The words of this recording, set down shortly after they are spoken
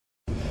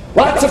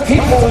Lots of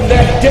people in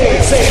that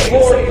day say,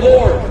 Lord,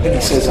 Lord. And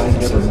he says, I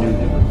never knew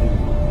you.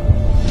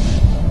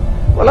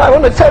 Well, I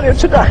want to tell you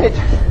tonight,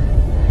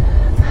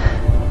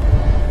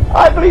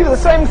 I believe the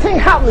same thing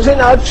happens in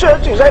our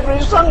churches every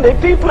Sunday.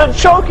 People are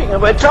choking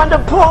and we're trying to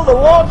pour the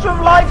water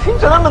of life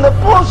into them, and the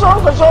poor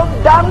souls are so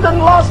damned and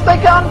lost they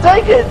can't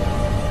take it.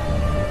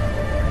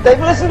 They've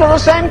listened to the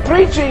same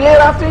preacher year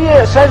after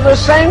year, says the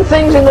same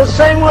things in the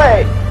same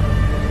way.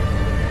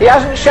 He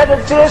hasn't shed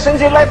a tear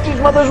since he left his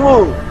mother's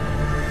womb.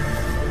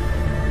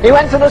 He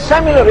went to the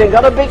seminary and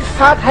got a big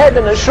fat head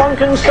and a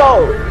shrunken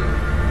soul.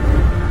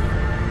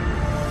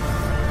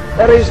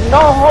 There is no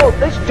hope.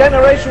 This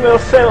generation will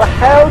fill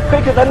hell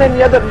quicker than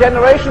any other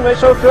generation we're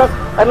so close,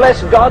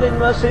 unless God in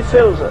mercy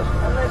fills us.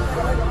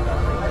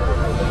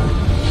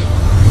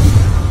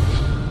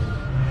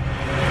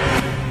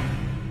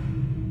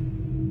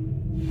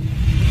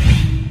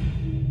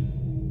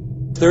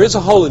 There is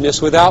a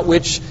holiness without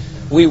which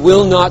we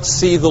will not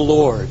see the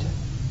Lord.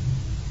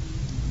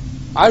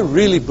 I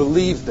really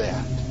believe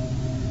that.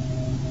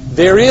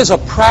 There is a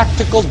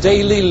practical,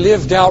 daily,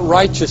 lived-out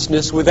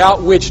righteousness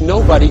without which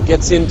nobody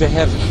gets into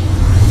heaven.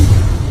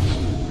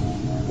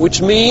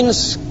 Which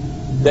means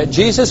that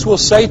Jesus will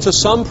say to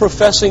some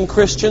professing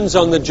Christians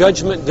on the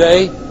judgment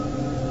day,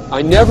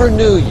 I never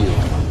knew you.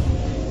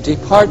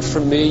 Depart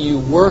from me, you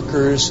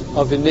workers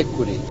of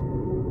iniquity.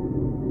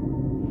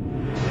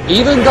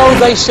 Even though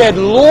they said,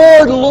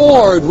 Lord,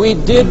 Lord, we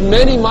did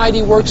many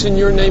mighty works in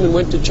your name and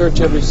went to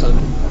church every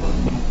Sunday.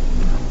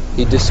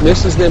 He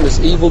dismisses them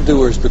as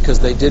evildoers because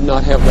they did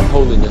not have the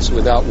holiness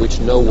without which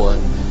no one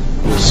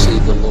will see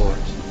the Lord.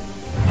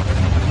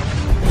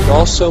 It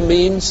also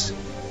means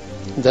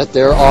that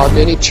there are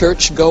many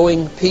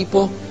church-going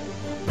people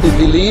who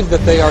believe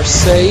that they are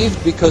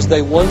saved because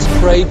they once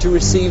prayed to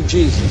receive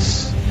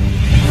Jesus,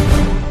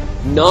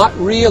 not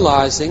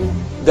realizing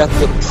that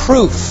the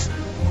proof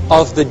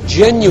of the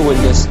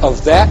genuineness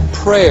of that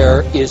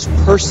prayer is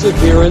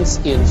perseverance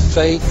in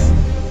faith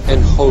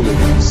and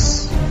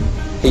holiness.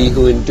 He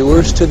who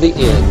endures to the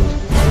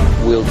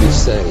end will be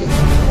saved,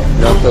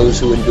 not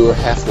those who endure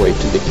halfway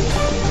to the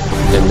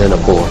end and then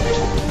abort.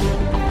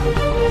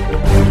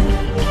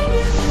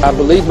 I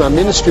believe my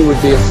ministry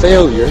would be a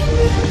failure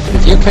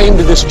if you came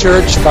to this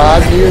church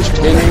 5 years,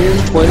 10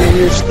 years, 20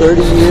 years,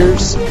 30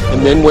 years,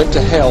 and then went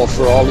to hell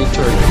for all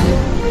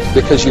eternity,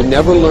 because you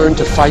never learned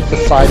to fight the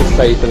fight of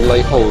faith and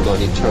lay hold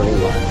on eternal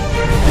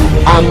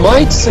life. I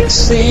might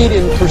succeed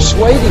in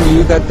persuading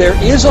you that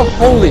there is a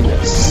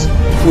holiness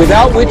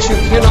without which you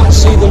cannot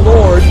see the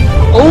Lord,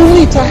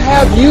 only to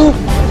have you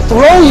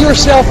throw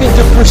yourself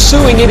into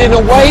pursuing it in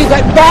a way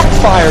that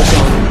backfires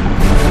on you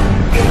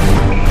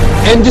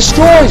and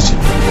destroys you.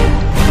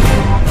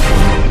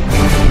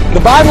 The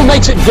Bible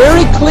makes it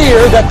very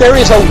clear that there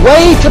is a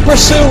way to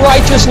pursue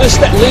righteousness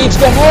that leads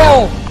to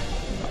hell.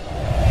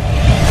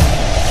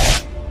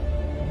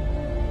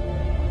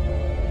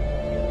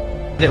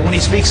 That when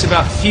he speaks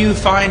about few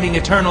finding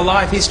eternal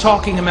life, he's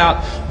talking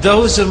about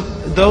those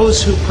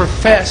who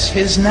profess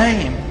his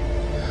name.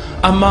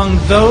 Among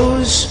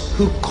those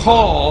who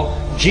call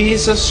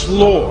Jesus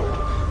Lord,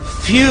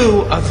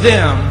 few of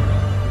them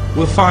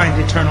will find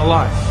eternal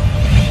life.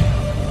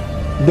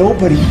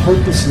 Nobody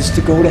purposes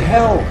to go to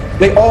hell.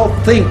 They all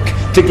think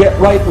to get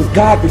right with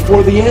God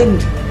before the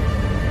end.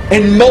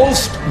 And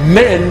most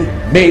men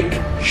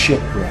make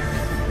shipwreck.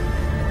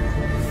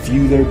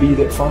 Few there be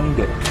that find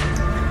it.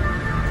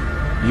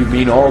 You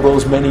mean all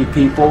those many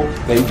people,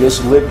 they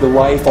just lived the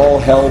life all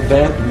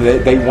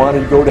hell-bent, they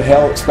wanted to go to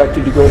hell,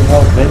 expected to go to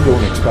hell? Men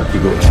don't expect to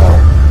go to hell.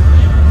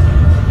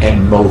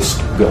 And most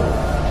go.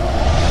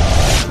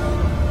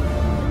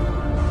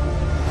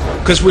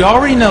 Because we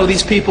already know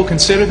these people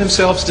consider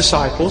themselves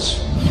disciples,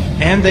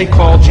 and they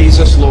call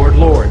Jesus Lord,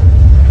 Lord.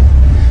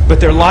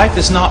 But their life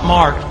is not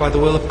marked by the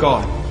will of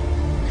God.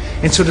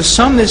 And so to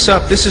sum this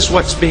up, this is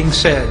what's being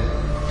said.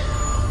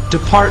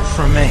 Depart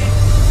from me.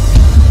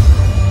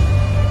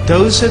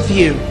 Those of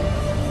you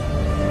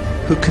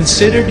who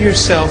considered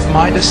yourself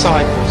my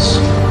disciples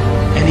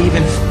and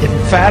even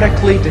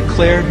emphatically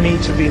declared me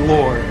to be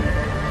Lord,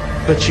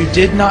 but you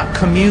did not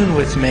commune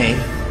with me,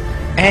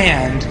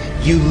 and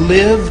you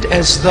lived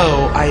as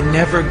though I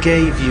never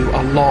gave you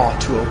a law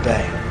to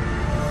obey.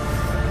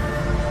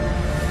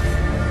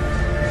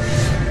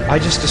 I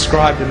just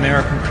described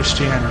American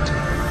Christianity.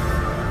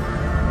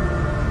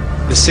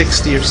 The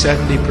 60 or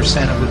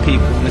 70% of the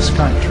people in this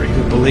country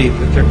who believe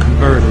that they're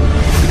converted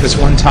because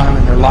one time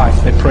in their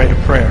life they prayed a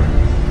prayer.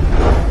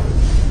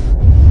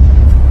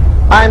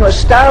 I'm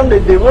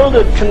astounded,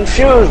 bewildered,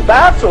 confused,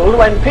 baffled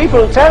when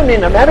people tell me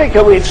in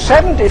America we've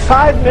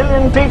 75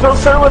 million people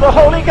filled with the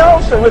Holy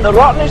Ghost and with the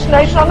rottenest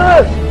nation on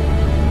earth.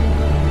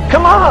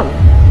 Come on.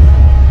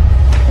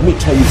 Let me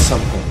tell you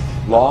something.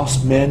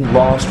 Lost men,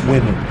 lost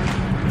women,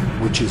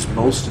 which is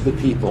most of the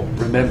people.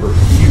 Remember,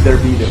 few there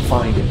be that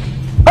find it.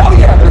 Oh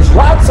yeah, there's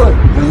lots of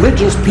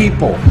religious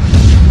people.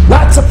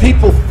 Lots of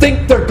people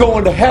think they're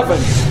going to heaven.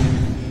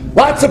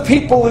 Lots of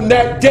people in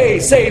that day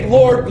say,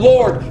 Lord,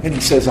 Lord. And he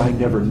says, I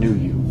never knew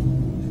you.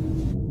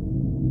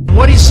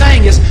 What he's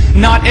saying is,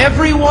 not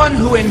everyone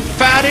who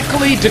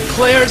emphatically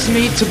declares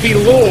me to be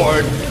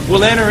Lord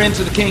will enter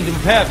into the kingdom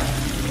of heaven.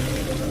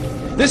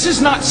 This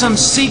is not some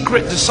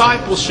secret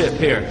discipleship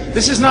here.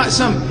 This is not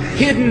some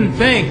hidden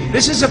thing.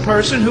 This is a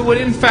person who would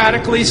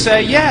emphatically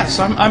say, yes,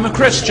 I'm a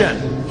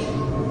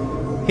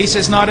Christian. He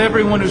says, not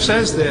everyone who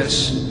says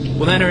this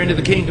will enter into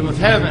the kingdom of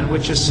heaven,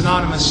 which is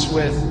synonymous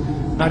with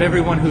not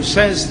everyone who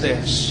says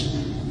this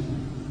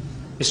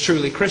is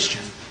truly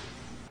Christian.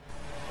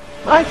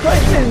 My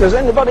question is, does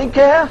anybody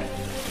care?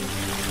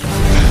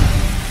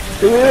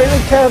 Do we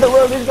really care the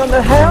world is going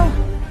to hell?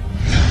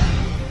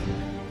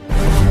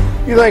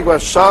 You think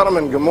about Sodom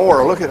and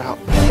Gomorrah. Look at how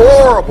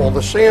horrible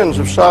the sins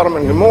of Sodom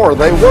and Gomorrah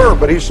they were.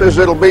 But he says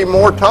it'll be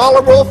more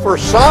tolerable for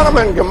Sodom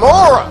and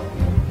Gomorrah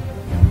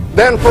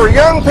than for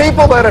young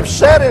people that have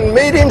sat in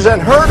meetings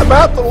and heard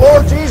about the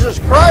Lord Jesus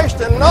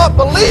Christ and not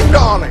believed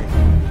on Him.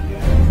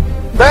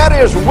 That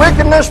is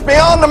wickedness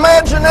beyond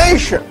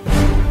imagination.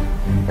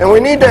 And we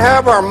need to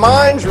have our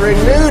minds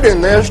renewed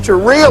in this to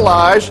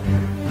realize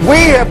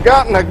we have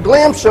gotten a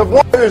glimpse of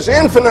one who is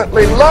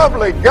infinitely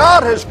lovely.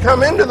 God has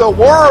come into the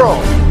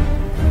world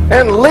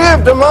and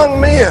lived among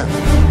men.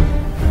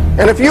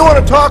 And if you want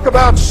to talk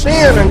about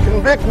sin and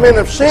convict men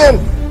of sin,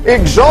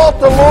 exalt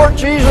the Lord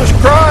Jesus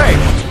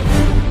Christ.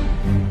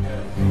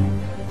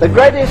 The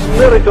greatest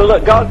miracle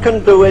that God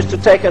can do is to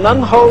take an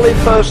unholy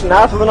person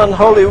out of an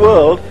unholy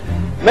world,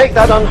 make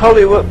that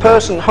unholy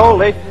person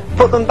holy,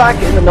 put them back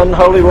in an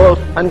unholy world,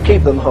 and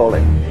keep them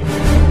holy.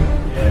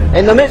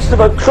 In the midst of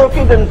a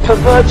crooked and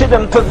perverted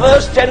and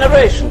perverse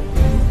generation.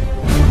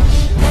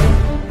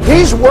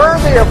 He's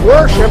worthy of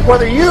worship.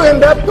 Whether you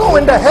end up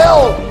going to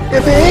hell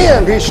in the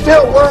end, He's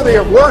still worthy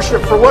of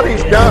worship for what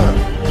He's done.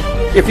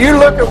 If you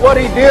look at what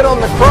He did on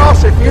the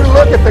cross, if you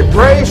look at the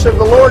grace of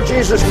the Lord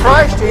Jesus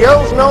Christ, He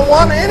owes no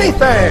one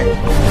anything.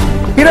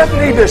 He doesn't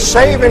need to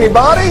save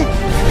anybody.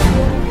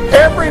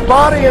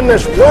 Everybody in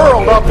this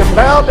world ought to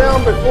bow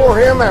down before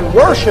Him and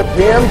worship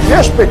Him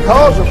just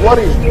because of what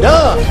He's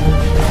done.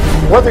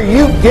 Whether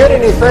you get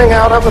anything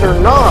out of it or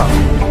not,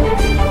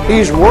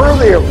 He's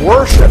worthy of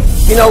worship.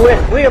 You know,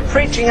 we are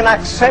preaching an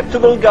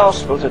acceptable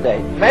gospel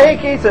today.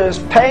 Make it as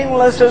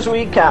painless as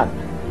we can.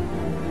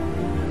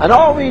 And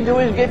all we do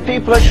is give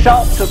people a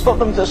shot to put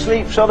them to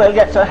sleep so they'll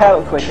get to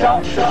hell quicker.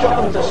 Shot to put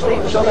them to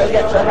sleep so they'll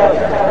get to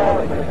hell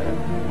quicker.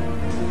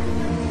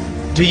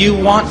 Do you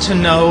want to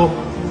know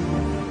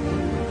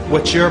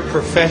what your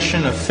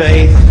profession of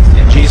faith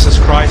in Jesus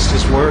Christ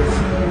is worth?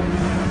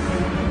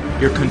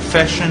 Your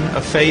confession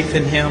of faith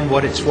in Him,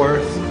 what it's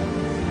worth?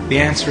 The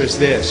answer is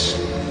this: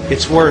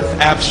 it's worth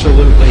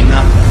absolutely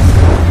nothing.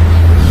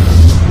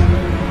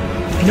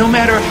 No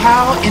matter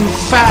how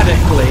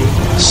emphatically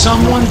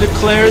someone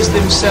declares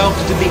themselves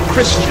to be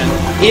Christian,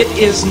 it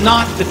is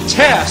not the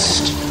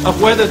test of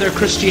whether their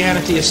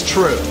Christianity is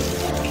true.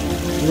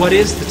 What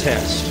is the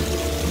test?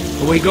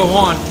 We go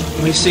on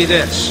and we see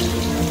this.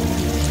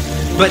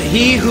 But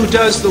he who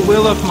does the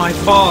will of my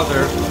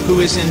Father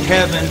who is in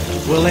heaven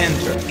will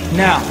enter.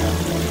 Now,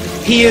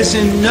 he is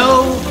in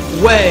no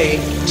way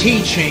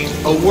teaching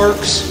a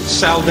works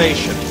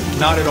salvation.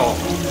 Not at all.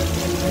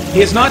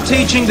 He is not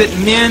teaching that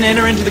men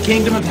enter into the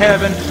kingdom of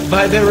heaven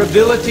by their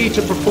ability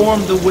to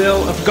perform the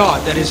will of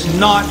God. That is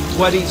not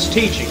what he's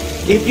teaching.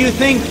 If you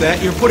think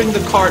that, you're putting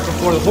the cart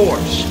before the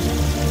horse.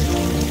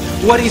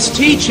 What he's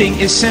teaching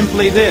is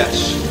simply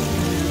this: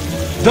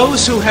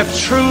 those who have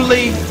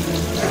truly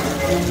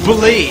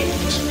believed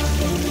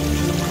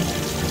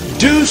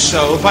do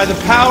so by the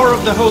power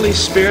of the Holy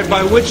Spirit,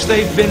 by which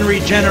they've been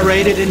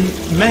regenerated and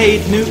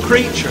made new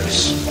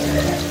creatures.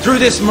 Through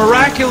this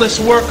miraculous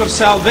work of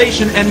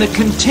salvation and the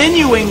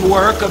continuing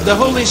work of the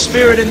Holy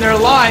Spirit in their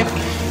life,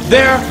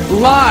 their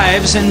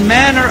lives and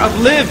manner of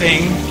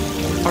living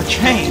are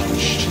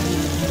changed.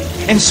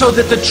 And so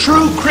that the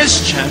true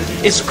Christian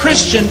is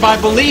Christian by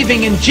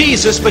believing in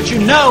Jesus, but you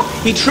know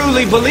he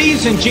truly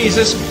believes in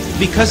Jesus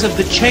because of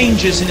the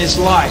changes in his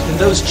life. And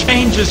those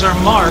changes are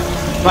marked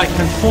by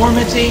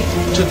conformity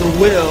to the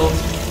will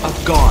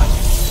of God.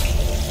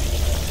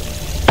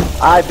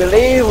 I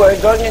believe we're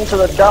going into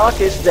the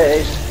darkest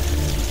days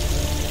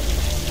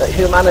that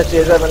humanity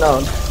has ever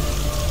known.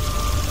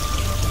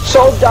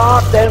 So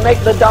dark they'll make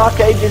the dark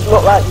ages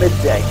look like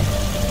midday.